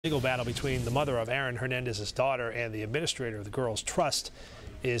Legal battle between the mother of Aaron Hernandez's daughter and the administrator of the girls' trust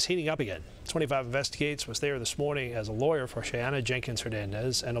is heating up again. 25 Investigates was there this morning as a lawyer for Shayanna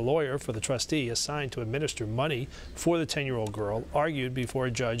Jenkins-Hernandez and a lawyer for the trustee assigned to administer money for the 10-year-old girl argued before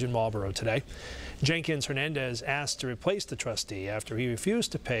a judge in Marlboro today. Jenkins-Hernandez asked to replace the trustee after he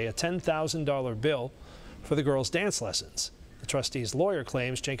refused to pay a $10,000 bill for the girls' dance lessons. The trustee's lawyer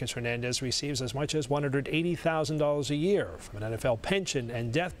claims Jenkins-Hernandez receives as much as $180,000 a year from an NFL pension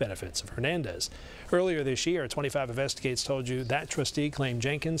and death benefits of Hernandez. Earlier this year, 25 Investigates told you that trustee claimed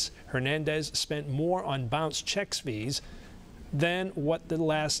Jenkins-Hernandez spent more on bounce checks fees than what the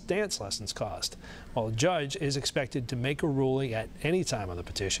last dance lessons cost. Well, a judge is expected to make a ruling at any time on the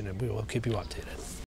petition, and we will keep you updated.